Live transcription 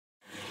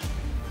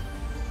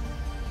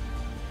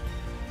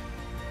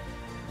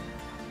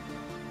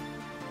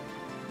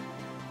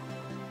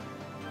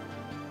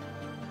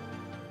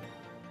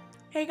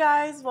Hey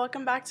guys,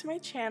 welcome back to my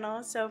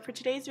channel. So for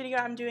today's video,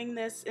 I'm doing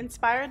this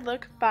inspired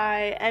look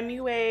by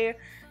MUA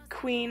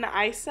Queen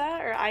Isa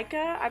or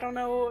Ika. I don't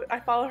know. I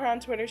follow her on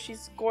Twitter.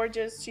 She's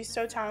gorgeous. She's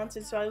so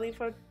talented. So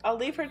I'll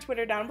leave her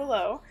Twitter down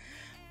below.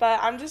 But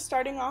I'm just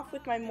starting off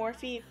with my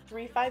Morphe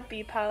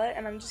 35B palette,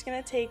 and I'm just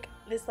gonna take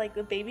this like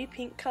the baby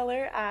pink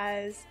color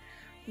as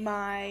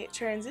my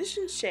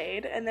transition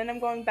shade, and then I'm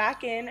going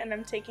back in and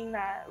I'm taking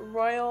that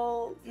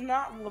royal,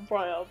 not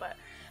royal, but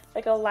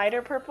like a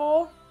lighter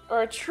purple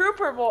or a true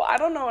purple, I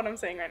don't know what I'm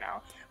saying right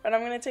now, but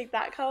I'm going to take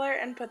that color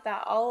and put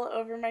that all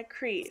over my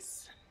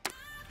crease.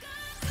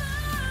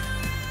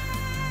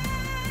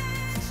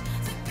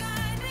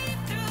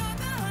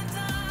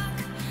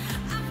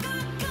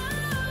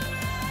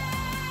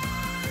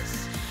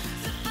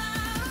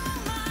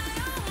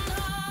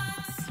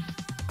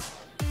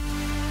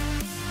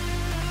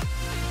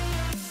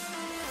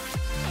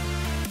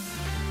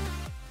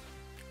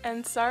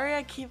 And sorry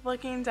I keep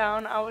looking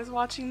down, I was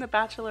watching The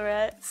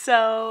Bachelorette,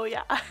 so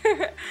yeah.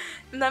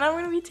 And then I'm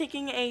going to be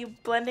taking a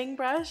blending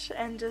brush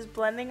and just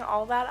blending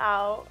all that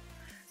out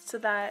so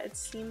that it's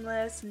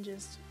seamless and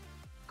just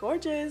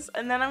gorgeous.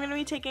 And then I'm going to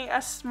be taking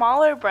a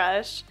smaller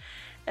brush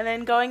and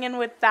then going in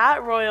with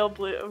that royal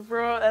blue,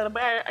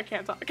 I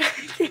can't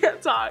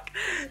talk,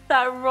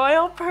 that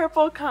royal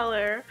purple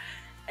color,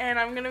 and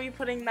I'm going to be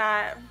putting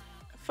that,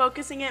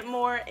 focusing it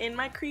more in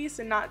my crease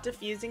and not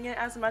diffusing it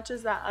as much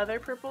as that other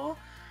purple.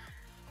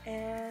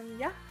 And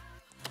yeah.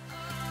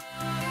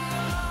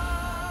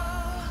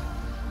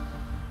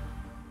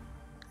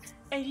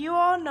 And you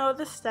all know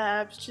the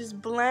steps. Just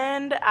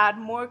blend, add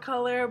more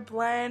color,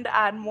 blend,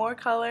 add more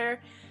color,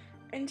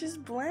 and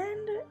just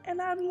blend and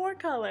add more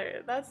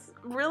color. That's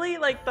really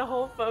like the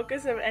whole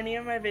focus of any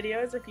of my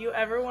videos. If you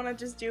ever want to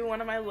just do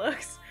one of my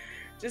looks,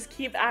 just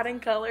keep adding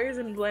colors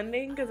and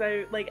blending, because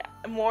I like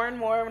more and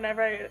more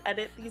whenever I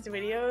edit these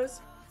videos,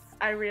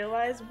 I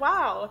realize,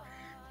 wow,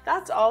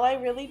 that's all I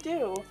really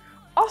do.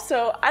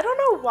 Also, I don't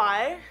know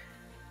why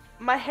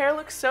my hair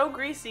looks so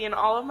greasy in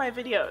all of my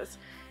videos.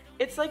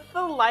 It's like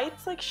the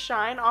lights like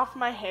shine off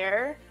my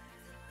hair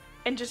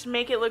and just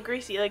make it look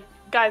greasy. Like,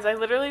 guys, I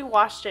literally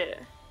washed it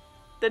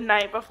the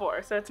night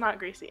before, so it's not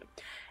greasy.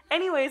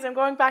 Anyways, I'm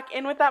going back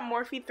in with that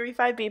Morphe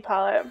 35B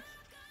palette.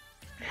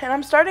 And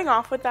I'm starting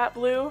off with that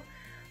blue,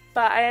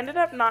 but I ended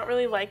up not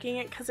really liking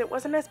it because it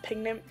wasn't as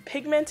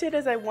pigmented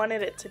as I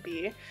wanted it to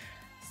be.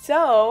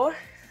 So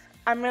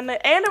and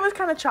it was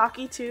kind of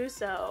chalky too,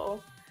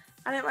 so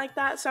I didn't like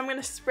that. So I'm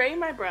gonna spray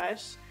my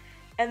brush,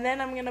 and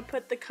then I'm gonna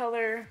put the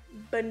color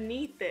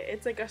beneath it.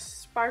 It's like a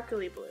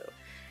sparkly blue,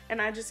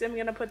 and I just am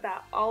gonna put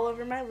that all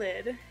over my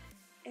lid,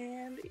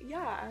 and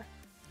yeah.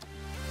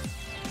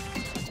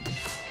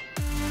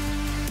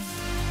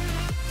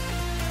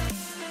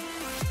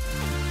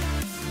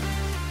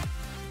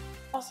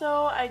 Also,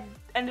 I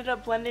ended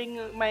up blending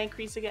my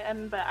crease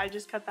again, but I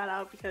just cut that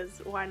out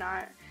because why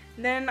not?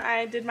 Then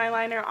I did my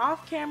liner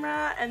off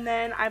camera, and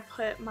then I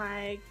put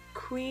my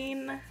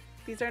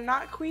these are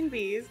not Queen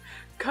Bees,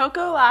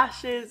 Cocoa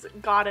Lashes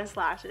Goddess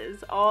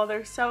Lashes. Oh,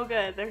 they're so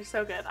good. They're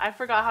so good. I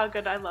forgot how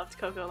good I loved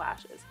Cocoa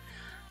Lashes.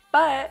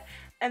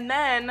 And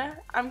then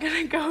I'm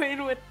gonna go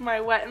in with my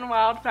Wet n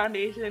Wild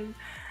foundation,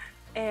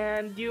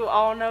 and you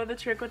all know the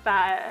trick with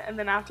that. And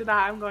then after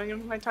that, I'm going in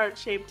with my Tarte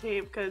Shape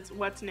Tape, because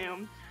what's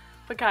new?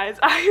 But guys,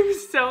 I am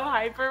so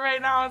hyper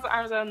right now.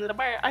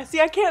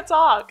 I can't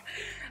talk.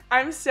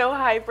 I'm so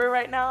hyper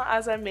right now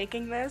as I'm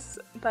making this,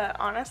 but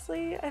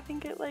honestly, I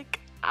think it like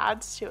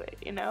adds to it,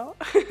 you know?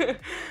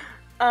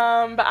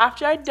 But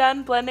after I'm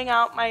done blending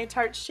out my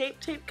Tarte Shape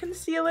Tape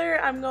concealer,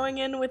 I'm going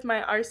in with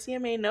my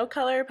RCMA No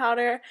Color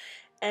powder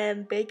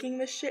and baking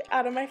the shit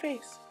out of my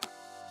face.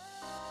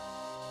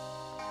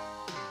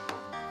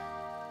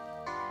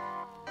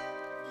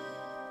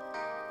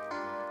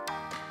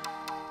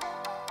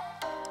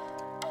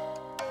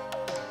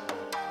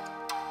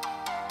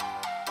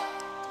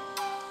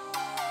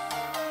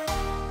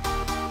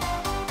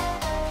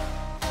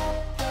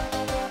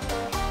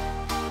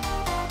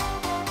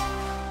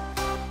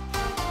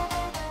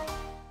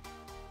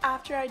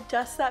 After I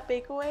dust that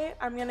bake away,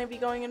 I'm going to be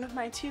going in with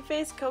my Too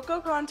Faced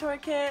Cocoa Contour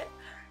Kit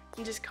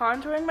and just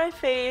contouring my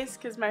face,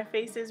 because my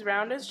face is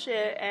round as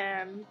shit,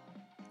 and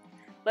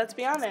let's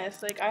be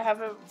honest, like, I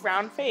have a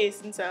round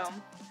face, and so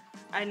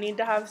I need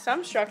to have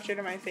some structure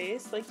to my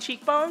face. Like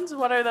cheekbones,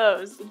 what are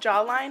those?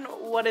 Jawline,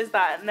 what is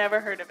that? Never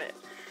heard of it.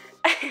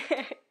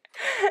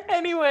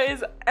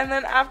 Anyways, and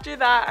then after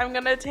that, I'm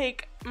gonna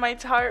take my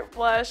Tarte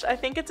blush. I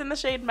think it's in the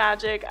shade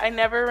Magic. I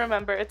never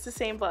remember. It's the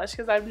same blush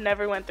because I've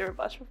never went through a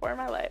blush before in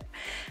my life.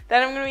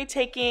 Then I'm gonna be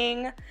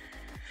taking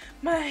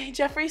my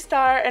Jeffree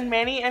Star and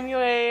Manny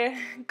MUA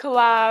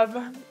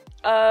collab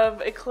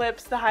of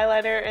Eclipse, the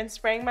highlighter, and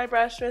spraying my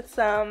brush with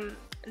some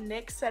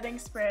NYX setting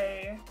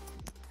spray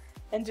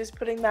and just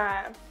putting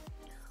that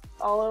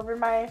all over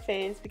my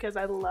face because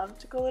I love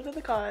to go to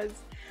the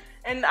cause.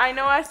 And I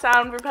know I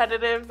sound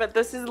repetitive, but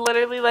this is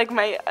literally like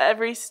my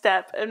every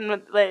step.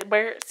 And like,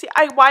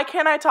 why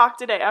can't I talk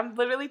today? I'm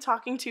literally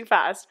talking too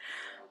fast.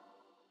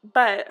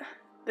 But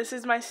this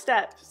is my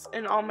steps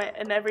in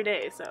every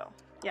day, so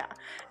yeah.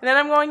 And then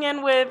I'm going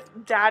in with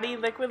Daddy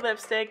liquid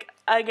lipstick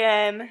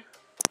again.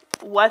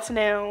 What's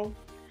new?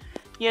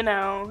 You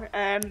know,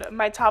 and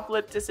my top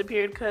lip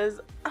disappeared because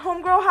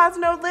homegirl has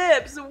no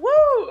lips.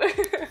 Woo!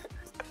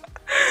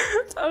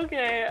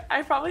 Okay,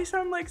 I probably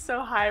sound like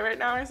so high right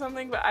now or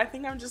something, but I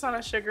think I'm just on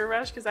a sugar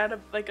rush because I had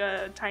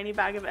a tiny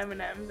bag of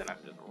M&Ms and I'm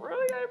just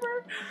really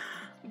hyper.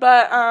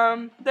 But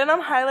then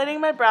I'm highlighting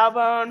my brow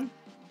bone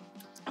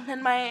and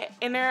then my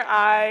inner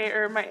eye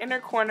or my inner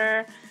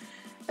corner,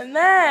 and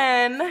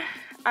then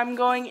I'm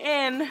going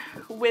in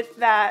with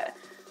that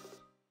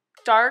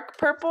dark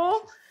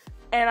purple,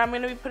 and I'm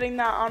going to be putting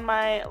that on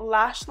my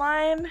lash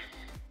line,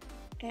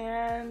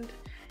 and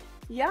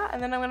yeah,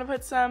 and then I'm going to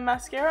put some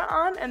mascara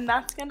on, and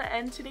that's going to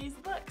end today's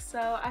look.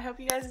 So I hope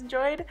you guys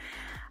enjoyed.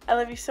 I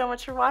love you so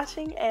much for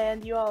watching,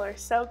 and you all are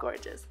so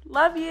gorgeous.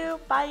 Love you.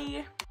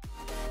 Bye.